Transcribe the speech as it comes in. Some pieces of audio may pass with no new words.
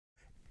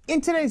In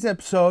today's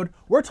episode,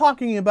 we're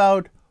talking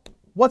about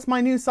what's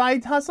my new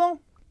side hustle?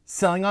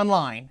 Selling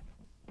online.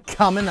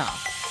 Coming up.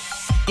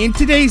 In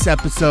today's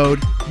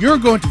episode, you're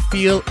going to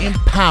feel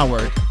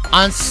empowered,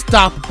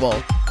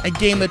 unstoppable, and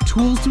gain the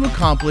tools to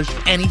accomplish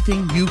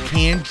anything you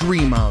can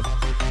dream of,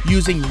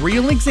 using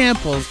real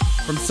examples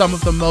from some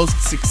of the most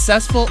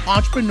successful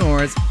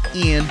entrepreneurs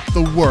in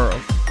the world.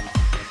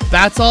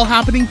 That's all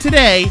happening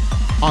today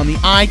on the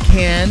I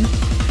Can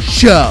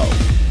Show.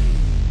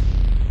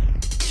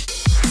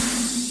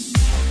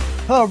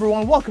 Hello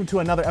everyone, welcome to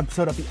another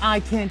episode of the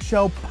I Can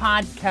Show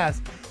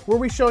podcast, where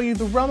we show you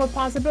the realm of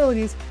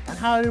possibilities and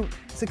how to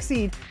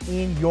succeed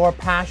in your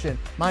passion.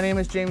 My name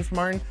is James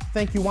Martin.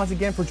 Thank you once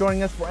again for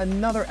joining us for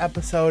another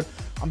episode.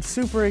 I'm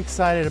super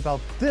excited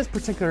about this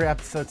particular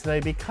episode today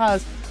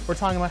because we're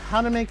talking about how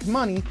to make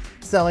money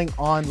selling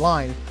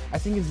online. I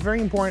think it's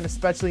very important,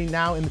 especially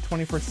now in the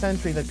 21st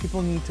century, that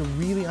people need to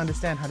really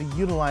understand how to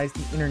utilize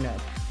the internet.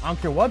 I don't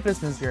care what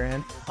business you're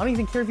in. I don't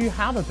even care if you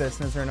have a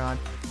business or not.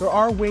 There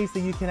are ways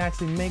that you can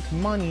actually make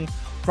money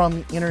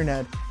from the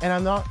internet.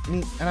 And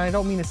I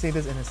don't mean to say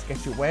this in a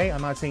sketchy way. I'm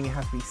not saying it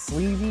has to be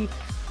sleazy,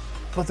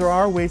 but there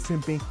are ways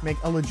to make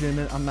a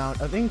legitimate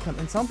amount of income.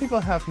 And some people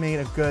have made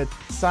a good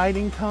side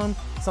income,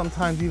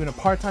 sometimes even a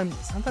part-time,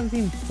 sometimes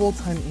even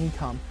full-time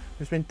income.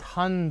 There's been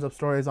tons of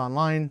stories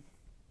online,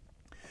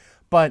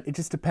 but it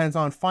just depends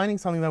on finding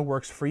something that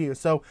works for you.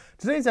 So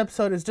today's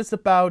episode is just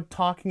about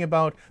talking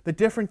about the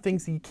different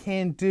things that you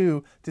can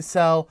do to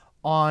sell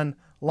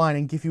online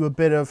and give you a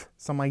bit of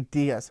some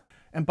ideas.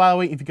 And by the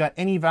way, if you got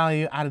any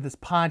value out of this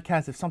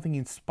podcast, if something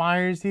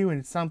inspires you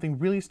and something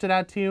really stood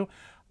out to you,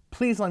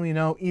 please let me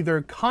know,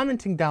 either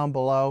commenting down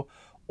below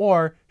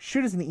or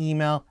shoot us an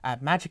email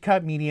at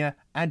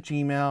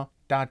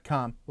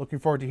magicupmedia@gmail.com. Looking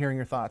forward to hearing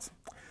your thoughts.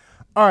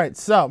 All right,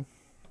 so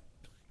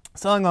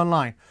selling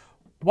online.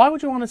 Why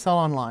would you want to sell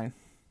online?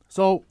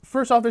 So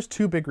first off, there's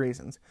two big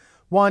reasons.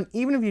 One,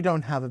 even if you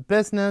don't have a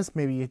business,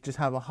 maybe you just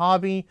have a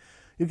hobby,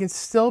 you can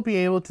still be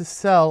able to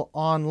sell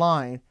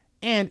online.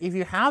 And if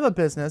you have a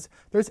business,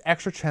 there's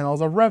extra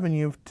channels of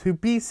revenue to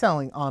be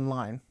selling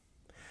online.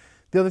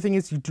 The other thing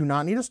is you do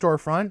not need a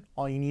storefront.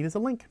 All you need is a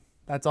link.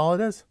 That's all it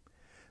is.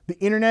 The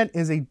internet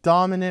is a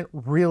dominant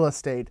real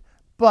estate.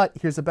 But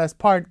here's the best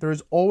part. There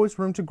is always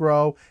room to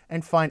grow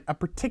and find a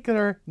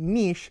particular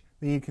niche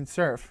that you can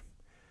serve.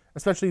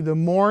 Especially the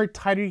more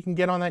tighter you can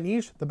get on that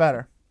niche, the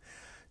better.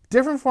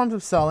 Different forms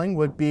of selling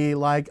would be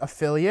like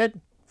affiliate,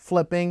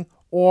 flipping,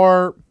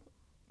 or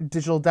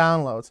digital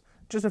downloads.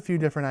 Just a few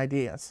different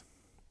ideas.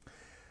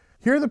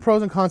 Here are the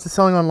pros and cons to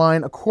selling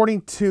online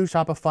according to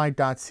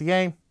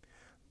Shopify.ca.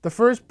 The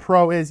first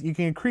pro is you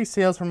can increase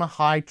sales from a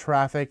high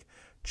traffic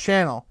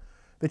channel.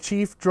 The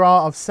chief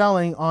draw of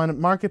selling on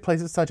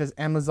marketplaces such as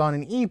Amazon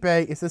and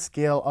eBay is the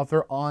scale of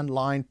their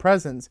online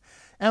presence.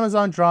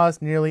 Amazon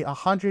draws nearly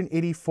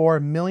 184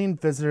 million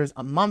visitors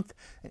a month,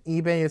 and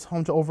eBay is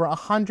home to over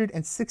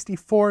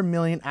 164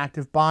 million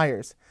active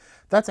buyers.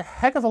 That's a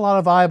heck of a lot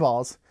of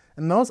eyeballs,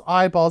 and those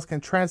eyeballs can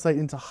translate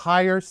into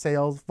higher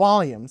sales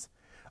volumes.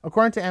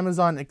 According to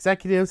Amazon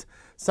executives,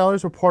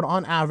 sellers report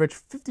on average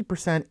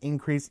 50%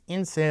 increase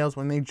in sales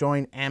when they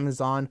join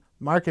Amazon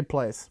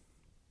Marketplace.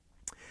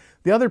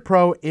 The other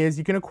pro is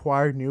you can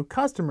acquire new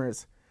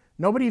customers.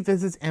 Nobody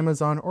visits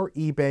Amazon or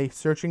eBay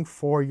searching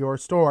for your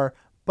store,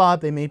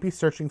 but they may be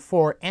searching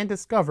for and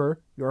discover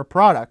your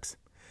products.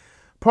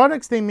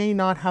 Products they may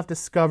not have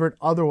discovered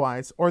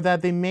otherwise, or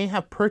that they may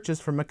have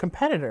purchased from a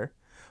competitor.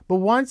 But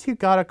once you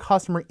got a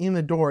customer in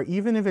the door,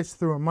 even if it's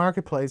through a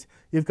marketplace,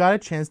 you've got a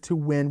chance to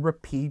win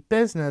repeat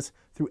business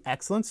through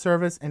excellent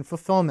service and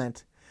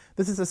fulfillment.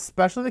 This is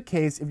especially the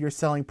case if you're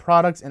selling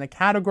products in a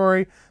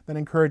category that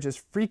encourages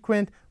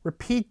frequent,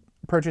 repeat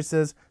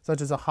purchases, such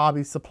as a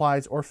hobby,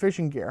 supplies, or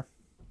fishing gear.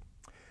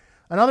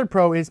 Another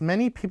pro is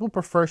many people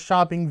prefer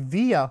shopping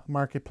via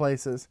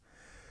marketplaces.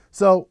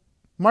 So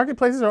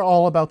marketplaces are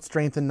all about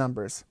strength in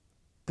numbers.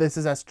 This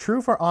is as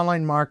true for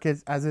online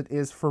markets as it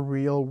is for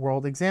real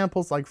world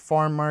examples like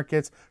farm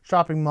markets,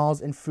 shopping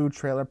malls, and food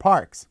trailer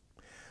parks.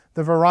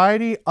 The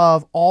variety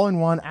of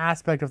all-in-one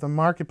aspect of the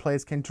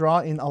marketplace can draw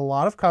in a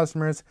lot of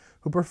customers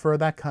who prefer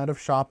that kind of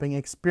shopping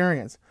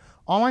experience.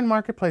 Online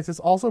marketplaces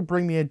also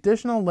bring the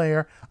additional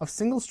layer of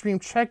single-stream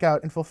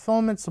checkout and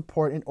fulfillment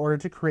support in order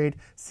to create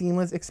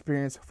seamless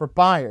experience for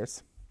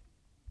buyers.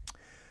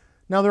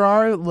 Now there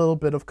are a little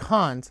bit of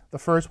cons. The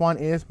first one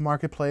is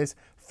marketplace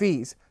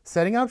fees.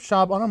 Setting up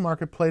shop on a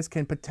marketplace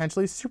can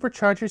potentially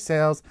supercharge your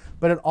sales,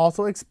 but it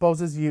also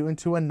exposes you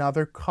into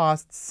another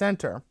cost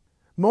center.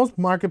 Most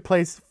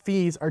marketplace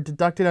fees are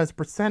deducted as a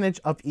percentage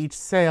of each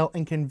sale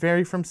and can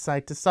vary from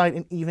site to site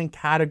and even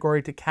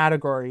category to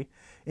category.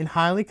 In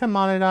highly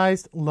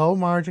commoditized,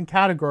 low-margin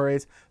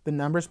categories, the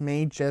numbers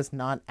may just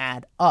not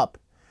add up.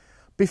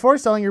 Before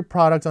selling your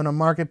products on a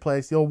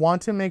marketplace, you'll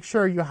want to make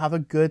sure you have a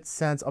good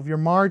sense of your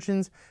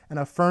margins and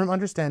a firm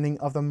understanding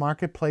of the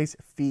marketplace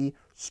fee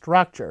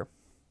structure.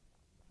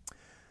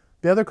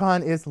 The other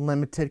con is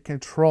limited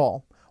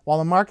control. While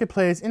the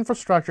marketplace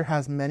infrastructure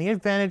has many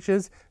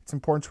advantages, it's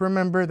important to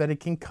remember that it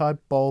can cut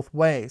both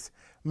ways.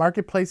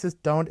 Marketplaces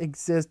don't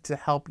exist to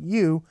help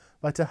you,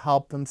 but to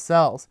help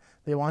themselves.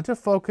 They want to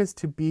focus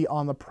to be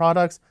on the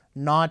products,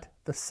 not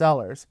the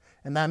sellers.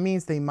 And that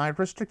means they might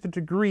restrict the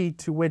degree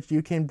to which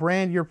you can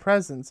brand your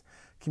presence,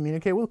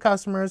 communicate with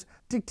customers,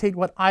 dictate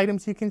what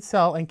items you can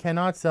sell and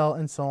cannot sell,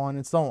 and so on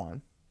and so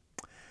on.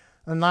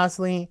 And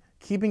lastly,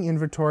 keeping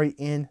inventory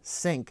in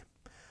sync.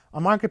 A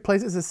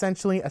marketplace is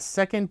essentially a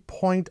second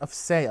point of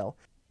sale.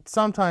 It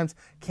sometimes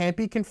can't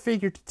be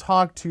configured to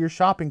talk to your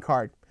shopping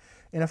cart.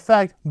 In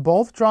effect,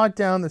 both draw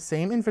down the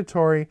same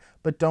inventory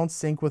but don't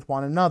sync with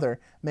one another,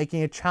 making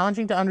it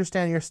challenging to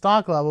understand your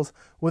stock levels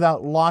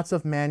without lots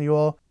of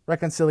manual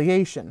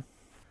reconciliation.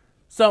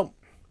 So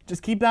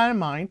just keep that in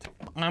mind.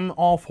 I'm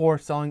all for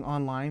selling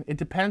online. It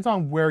depends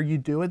on where you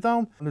do it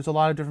though. There's a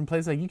lot of different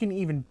places. Like you can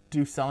even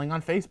do selling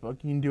on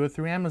Facebook. You can do it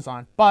through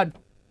Amazon. But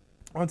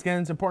once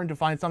again, it's important to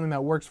find something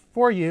that works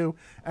for you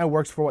and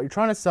works for what you're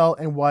trying to sell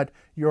and what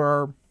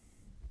you're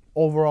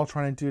overall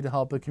trying to do to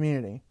help the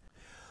community.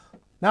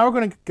 Now we're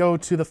going to go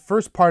to the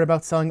first part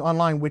about selling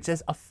online, which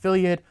is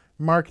affiliate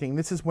marketing.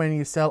 This is when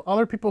you sell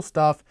other people's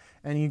stuff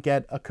and you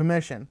get a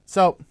commission.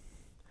 So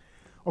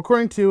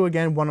according to,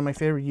 again, one of my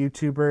favorite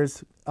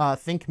YouTubers,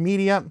 Think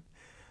Media,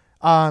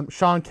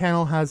 Sean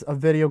Cannell has a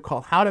video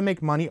called How to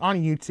Make Money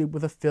on YouTube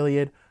with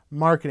Affiliate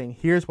Marketing.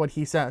 Here's what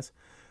he says.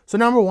 So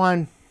number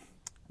one,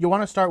 you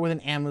want to start with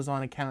an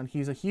Amazon account.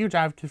 He's a huge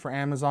advocate for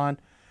Amazon.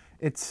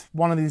 It's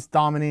one of these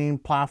dominating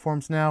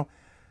platforms now.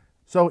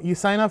 So you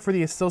sign up for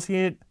the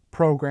associate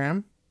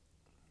program.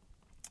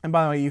 And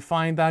by the way, you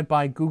find that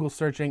by Google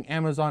searching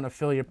Amazon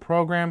affiliate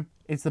program.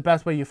 It's the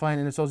best way you find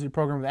an associate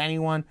program with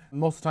anyone.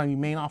 Most of the time, you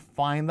may not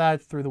find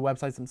that through the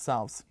websites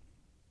themselves.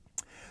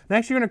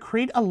 Next, you're going to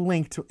create a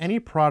link to any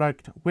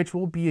product which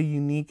will be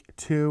unique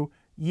to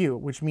you,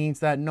 which means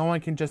that no one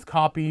can just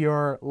copy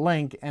your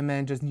link and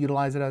then just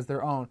utilize it as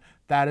their own.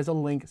 That is a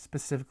link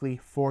specifically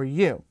for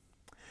you.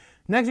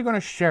 Next, you're going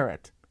to share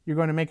it. You're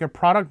going to make a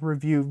product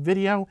review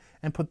video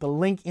and put the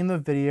link in the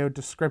video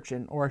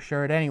description or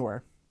share it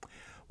anywhere.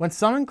 When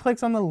someone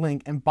clicks on the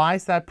link and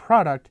buys that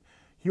product,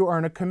 you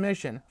earn a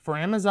commission. For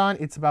Amazon,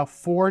 it's about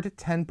 4 to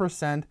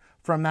 10%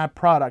 from that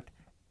product.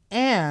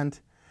 And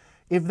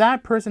if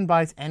that person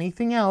buys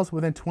anything else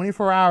within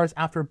 24 hours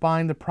after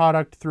buying the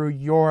product through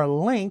your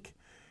link,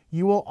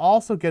 you will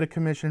also get a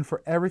commission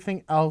for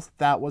everything else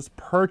that was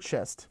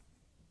purchased.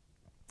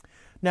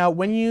 Now,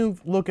 when you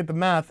look at the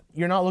math,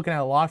 you're not looking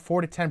at a lot,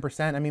 4 to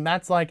 10%. I mean,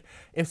 that's like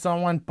if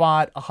someone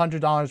bought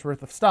 $100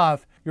 worth of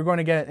stuff, you're going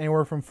to get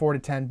anywhere from 4 to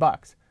 10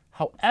 bucks.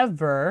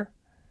 However,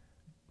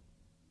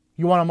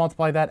 you want to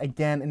multiply that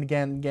again and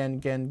again and again and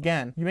again and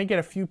again. You may get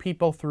a few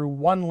people through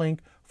one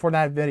link for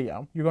that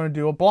video. You're going to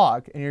do a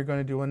blog and you're going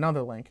to do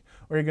another link,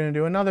 or you're going to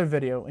do another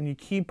video, and you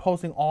keep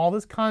posting all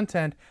this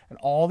content and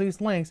all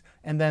these links,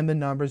 and then the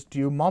numbers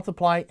do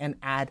multiply and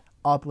add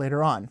up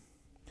later on.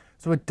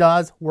 So it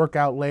does work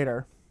out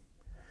later,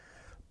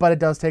 but it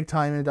does take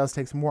time and it does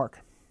take some work.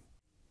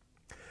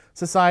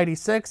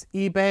 Society6,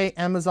 eBay,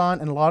 Amazon,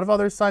 and a lot of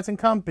other sites and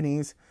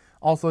companies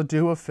also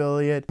do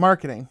affiliate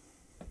marketing.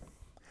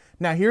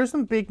 Now, here's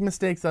some big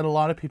mistakes that a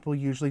lot of people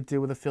usually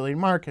do with affiliate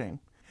marketing.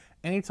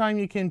 Anytime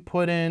you can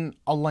put in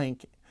a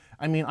link,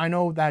 I mean, I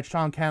know that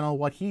Sean Cannell,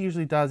 what he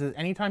usually does is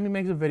anytime he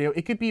makes a video,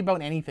 it could be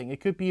about anything.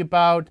 It could be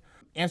about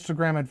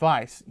Instagram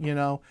advice, you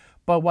know,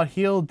 but what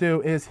he'll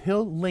do is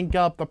he'll link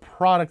up the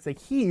products that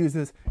he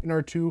uses in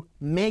order to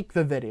make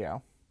the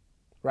video,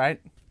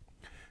 right?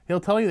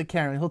 He'll tell you the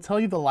camera, he'll tell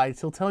you the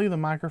lights, he'll tell you the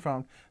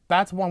microphone.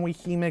 That's one way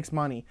he makes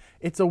money.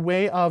 It's a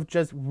way of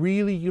just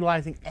really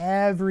utilizing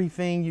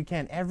everything you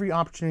can, every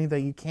opportunity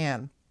that you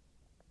can.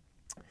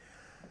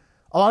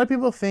 A lot of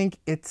people think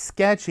it's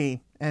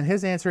sketchy, and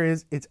his answer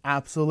is it's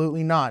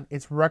absolutely not.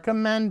 It's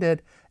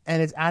recommended,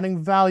 and it's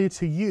adding value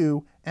to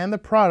you and the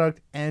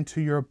product and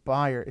to your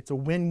buyer. It's a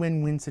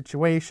win-win-win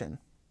situation.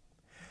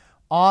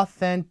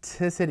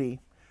 Authenticity.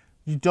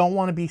 You don't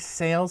want to be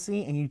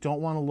salesy and you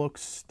don't want to look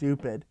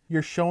stupid.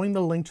 You're showing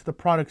the link to the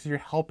product because you're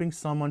helping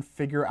someone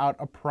figure out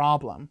a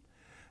problem.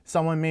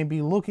 Someone may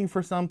be looking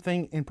for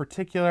something in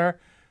particular.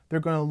 They're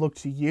going to look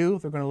to you.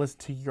 They're going to listen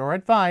to your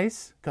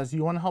advice because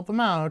you want to help them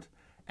out.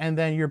 And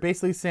then you're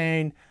basically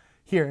saying,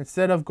 here,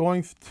 instead of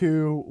going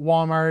to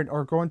Walmart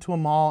or going to a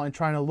mall and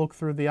trying to look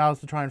through the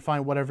aisles to try and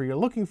find whatever you're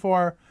looking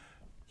for,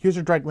 here's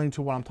a direct link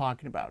to what I'm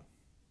talking about.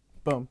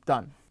 Boom,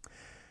 done.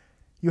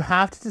 You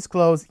have to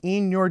disclose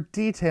in your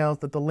details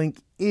that the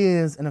link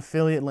is an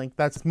affiliate link.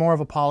 That's more of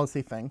a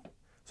policy thing.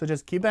 So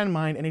just keep that in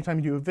mind. Anytime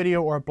you do a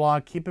video or a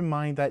blog, keep in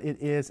mind that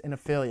it is an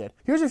affiliate.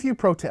 Here's a few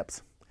pro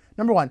tips.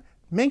 Number one,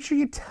 make sure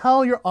you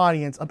tell your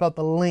audience about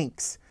the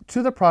links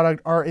to the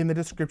product are in the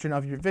description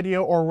of your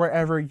video or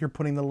wherever you're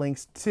putting the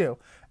links to.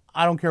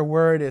 I don't care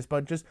where it is,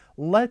 but just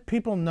let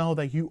people know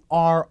that you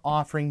are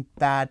offering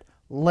that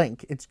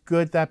link. It's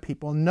good that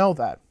people know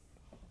that.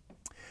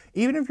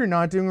 Even if you're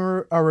not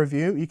doing a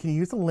review, you can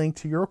use the link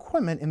to your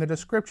equipment in the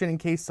description in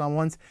case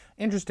someone's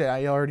interested.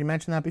 I already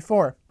mentioned that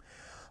before.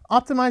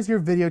 Optimize your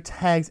video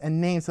tags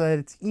and names so that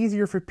it's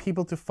easier for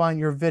people to find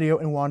your video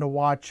and want to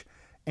watch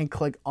and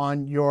click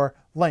on your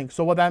link.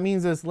 So what that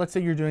means is, let's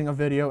say you're doing a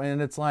video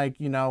and it's like,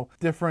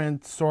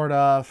 different sort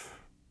of,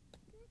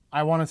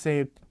 I want to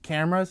say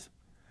cameras,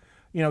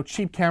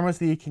 cheap cameras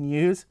that you can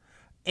use.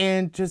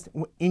 And just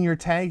in your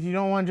tags, you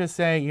don't want to just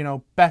say,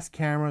 best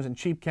cameras and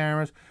cheap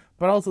cameras,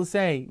 but also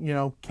say,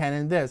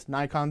 Canon this,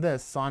 Nikon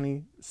this,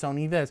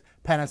 Sony this,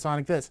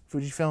 Panasonic this,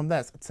 Fujifilm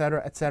this,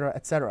 etc., etc.,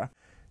 etc.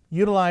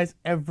 Utilize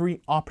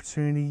every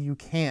opportunity you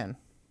can.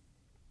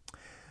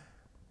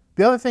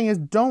 The other thing is,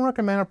 don't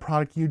recommend a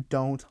product you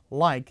don't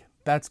like.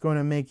 That's going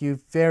to make you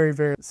very,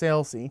 very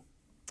salesy.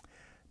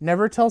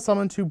 Never tell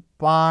someone to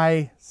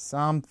buy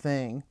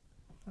something.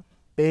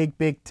 Big,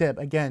 big tip.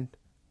 Again,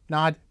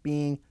 not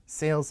being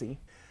salesy.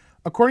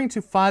 According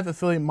to 5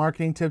 affiliate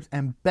marketing tips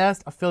and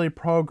best affiliate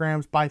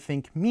programs by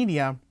Think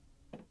Media,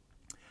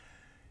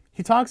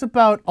 he talks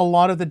about a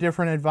lot of the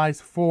different advice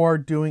for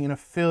doing an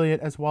affiliate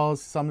as well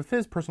as some of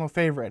his personal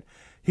favorite.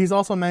 He's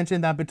also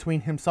mentioned that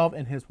between himself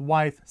and his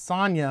wife,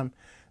 Sonia,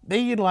 they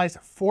utilize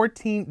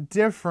 14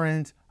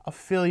 different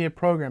affiliate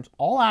programs,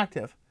 all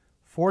active,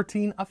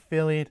 14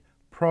 affiliate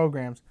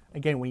programs.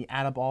 Again, when you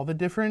add up all the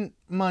different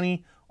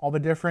money, all the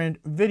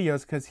different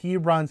videos, because he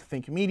runs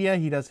Think Media,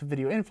 he does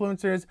video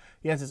influencers,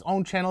 he has his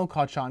own channel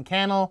called Sean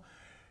Cannell,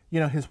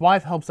 his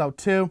wife helps out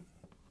too.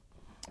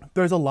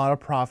 There's a lot of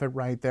profit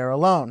right there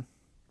alone.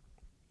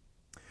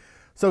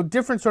 So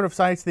different sort of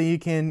sites that you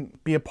can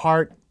be a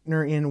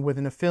partner in with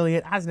an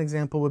affiliate, as an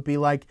example, would be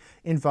like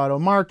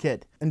Envato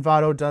Market.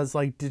 Envato does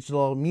like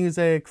digital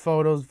music,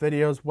 photos,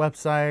 videos,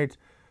 website,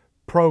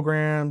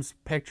 programs,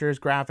 pictures,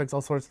 graphics,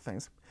 all sorts of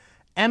things.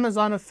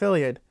 Amazon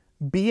Affiliate,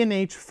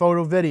 B&H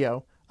Photo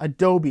Video,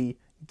 Adobe,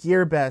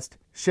 GearBest,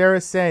 Share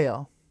a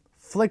Sale,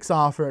 Flix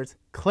Offers,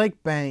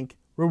 ClickBank,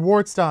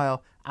 Reward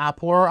Style,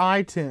 Apple or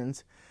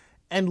iTunes,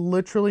 and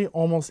literally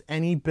almost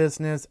any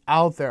business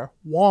out there.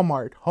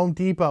 Walmart, Home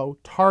Depot,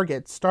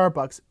 Target,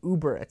 Starbucks,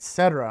 Uber,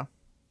 etc.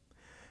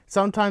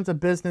 Sometimes a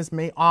business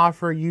may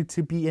offer you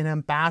to be an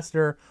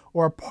ambassador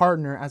or a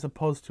partner as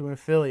opposed to an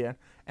affiliate.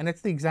 And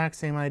it's the exact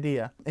same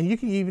idea. And you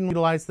can even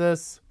utilize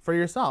this for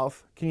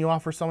yourself. Can you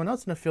offer someone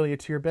else an affiliate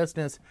to your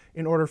business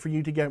in order for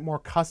you to get more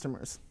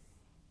customers?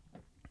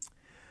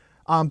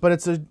 But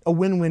it's a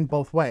win-win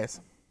both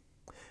ways.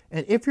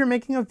 And if you're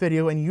making a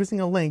video and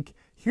using a link,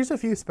 here's a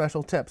few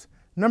special tips.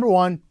 Number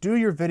 1, do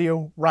your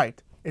video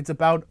right. It's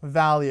about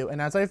value.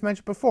 And as I've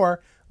mentioned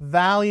before,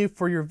 value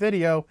for your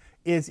video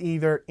is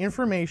either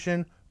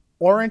information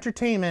or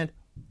entertainment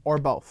or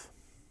both.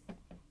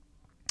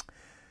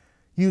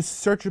 Use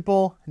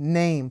searchable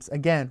names.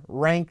 Again,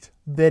 ranked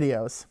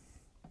videos.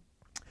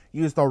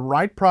 Use the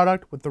right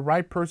product with the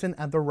right person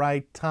at the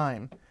right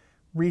time.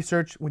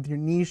 Research with your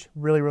niche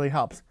really, really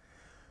helps.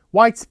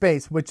 White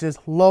space, which is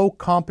low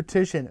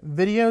competition.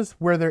 Videos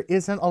where there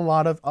isn't a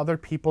lot of other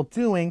people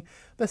doing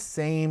the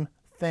same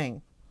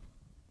thing.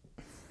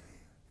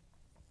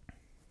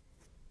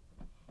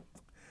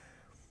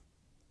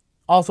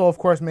 Also, of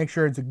course, make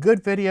sure it's a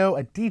good video,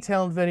 a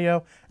detailed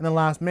video, and then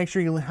last, make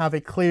sure you have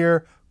a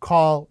clear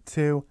call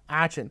to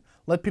action.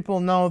 Let people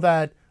know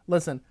that,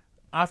 listen,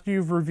 after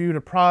you've reviewed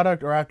a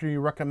product or after you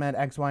recommend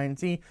X, Y, and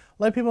Z,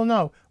 let people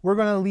know we're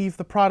going to leave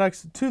the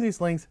products to these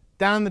links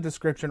down in the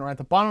description or at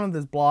the bottom of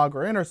this blog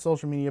or in our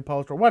social media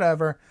post or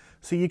whatever,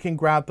 so you can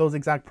grab those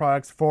exact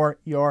products for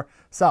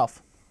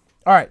yourself.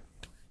 All right.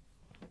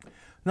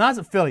 Now that's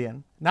affiliate.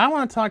 Now I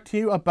want to talk to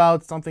you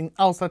about something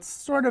else that's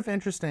sort of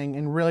interesting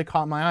and really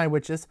caught my eye,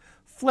 which is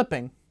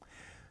flipping.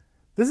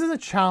 This is a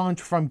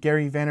challenge from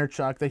Gary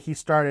Vaynerchuk that he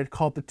started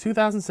called the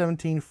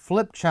 2017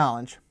 Flip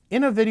Challenge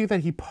in a video that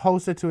he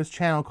posted to his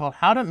channel called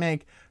How to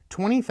Make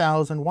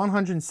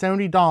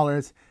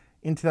 $20,170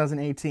 in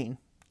 2018.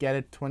 Get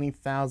it?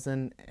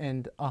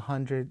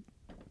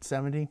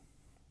 20,170.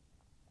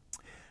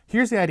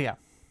 Here's the idea.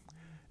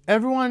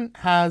 Everyone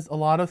has a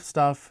lot of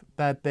stuff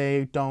that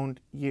they don't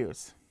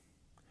use.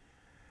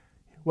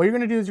 What you're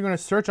going to do is you're going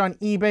to search on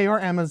eBay or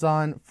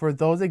Amazon for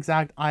those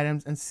exact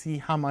items and see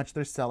how much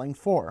they're selling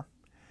for.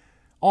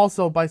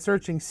 Also, by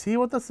searching, see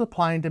what the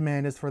supply and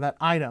demand is for that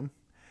item.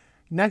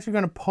 Next, you're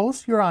going to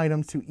post your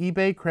items to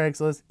eBay,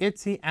 Craigslist,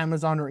 Etsy,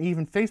 Amazon, or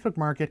even Facebook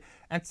Market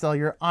and sell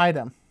your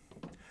item.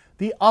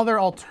 The other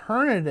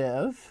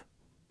alternative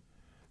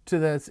to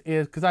this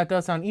is, because that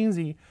does sound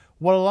easy,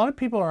 what a lot of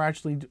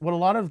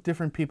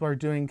different people are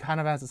doing kind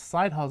of as a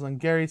side hustle, and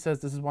Gary says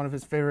this is one of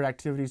his favorite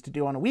activities to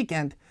do on a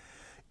weekend,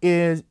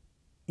 is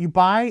you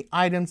buy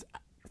items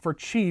for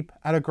cheap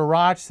at a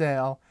garage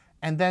sale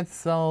and then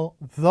sell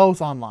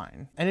those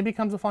online. And it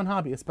becomes a fun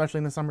hobby, especially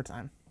in the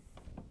summertime.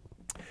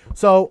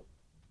 So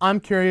I'm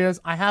curious,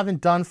 I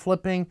haven't done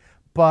flipping,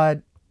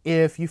 but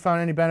if you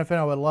found any benefit,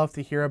 I would love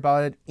to hear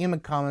about it in the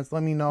comments.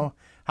 Let me know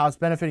how it's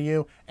benefited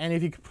you, and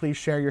if you could please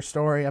share your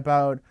story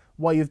about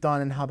what you've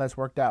done and how that's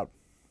worked out.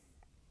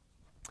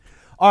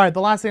 All right,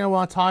 the last thing I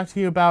want to talk to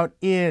you about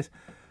is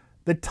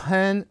the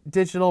 10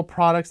 digital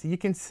products that you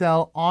can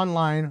sell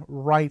online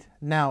right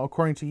now,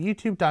 according to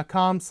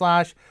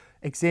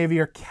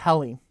youtube.com/Xavier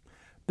Kelly.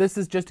 This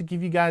is just to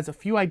give you guys a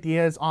few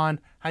ideas on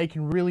how you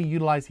can really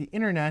utilize the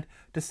internet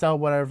to sell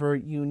whatever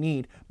you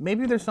need.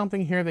 Maybe there's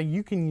something here that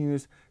you can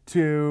use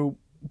to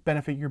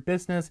benefit your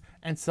business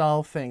and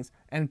sell things.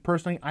 And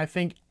personally, I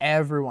think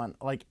everyone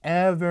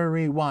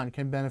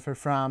can benefit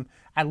from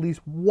at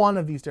least one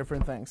of these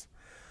different things.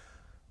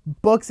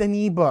 Books and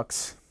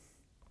ebooks.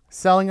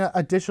 Selling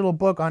a digital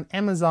book on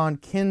Amazon,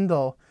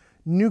 Kindle,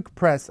 Nuke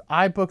Press,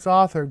 iBooks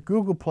Author,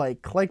 Google Play,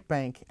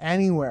 ClickBank,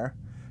 anywhere.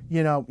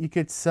 You know, you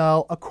could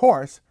sell a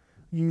course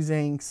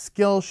using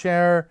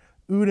Skillshare,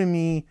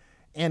 Udemy,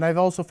 and I've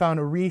also found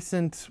a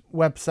recent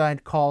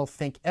website called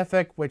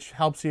Thinkific, which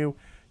helps you,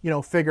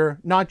 figure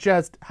not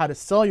just how to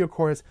sell your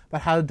course,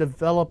 but how to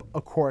develop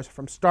a course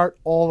from start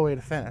all the way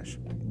to finish.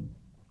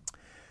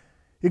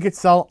 You could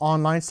sell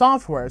online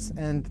softwares,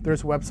 and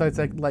there's websites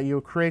that let you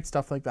create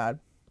stuff like that.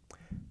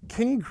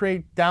 Can you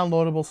create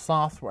downloadable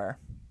software,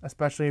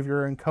 especially if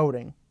you're in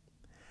coding?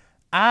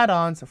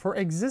 Add-ons for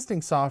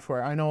existing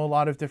software. I know a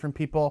lot of different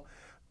people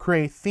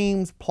create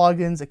themes,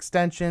 plugins,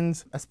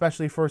 extensions,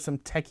 especially for some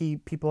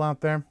techie people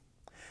out there.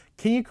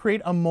 Can you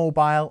create a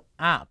mobile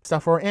app,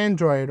 stuff for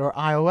Android or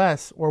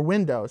iOS or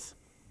Windows?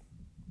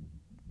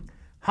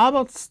 How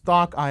about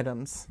stock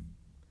items?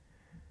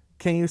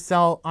 Can you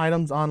sell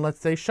items on, let's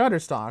say,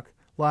 Shutterstock,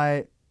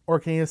 or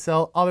can you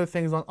sell other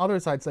things on other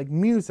sites like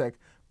music,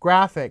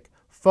 graphic,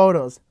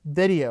 photos,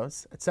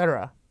 videos,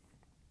 etc.?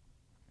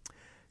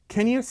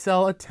 Can you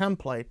sell a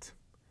template?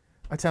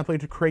 A template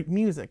to create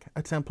music,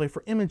 a template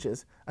for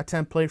images, a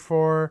template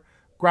for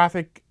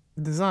graphic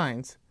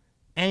designs,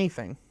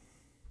 anything.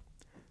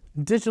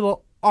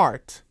 Digital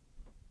art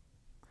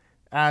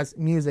as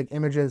music,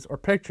 images, or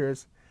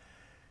pictures.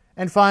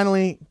 And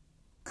finally,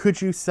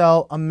 could you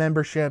sell a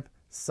membership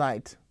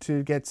site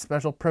to get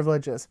special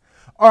privileges?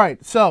 All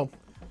right, so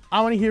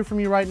I want to hear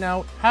from you right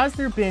now. Has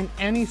there been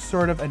any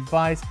sort of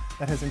advice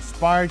that has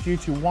inspired you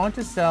to want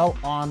to sell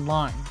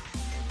online?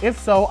 If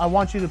so, I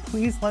want you to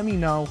please let me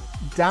know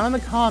down in the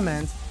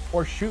comments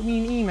or shoot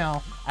me an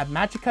email at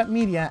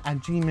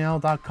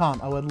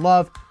magicutmedia@gmail.com. I would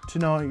love to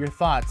know your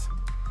thoughts.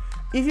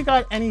 If you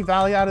got any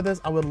value out of this,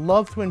 I would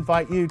love to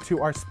invite you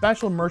to our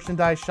special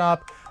merchandise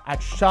shop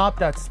at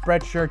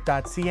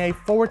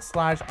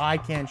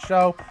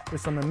shop.spreadshirt.ca/iCanShow.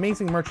 There's some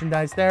amazing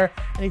merchandise there.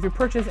 And if you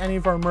purchase any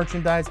of our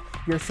merchandise,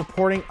 you're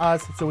supporting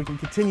us so we can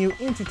continue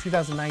into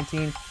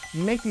 2019,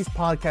 make these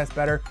podcasts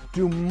better,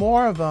 do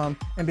more of them,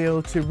 and be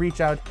able to reach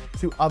out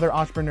to other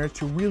entrepreneurs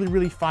to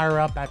really fire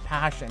up that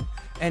passion.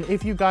 And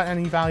if you got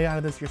any value out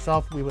of this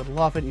yourself, we would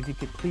love it if you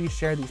could please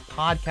share these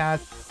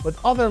podcasts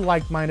with other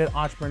like-minded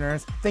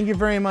entrepreneurs. Thank you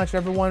very much,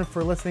 everyone,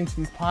 for listening to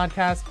these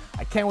podcasts.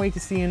 I can't wait to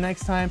see you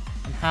next time,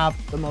 and have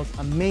the most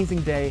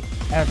amazing day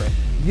ever.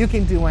 You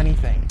can do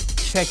anything.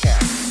 Take care.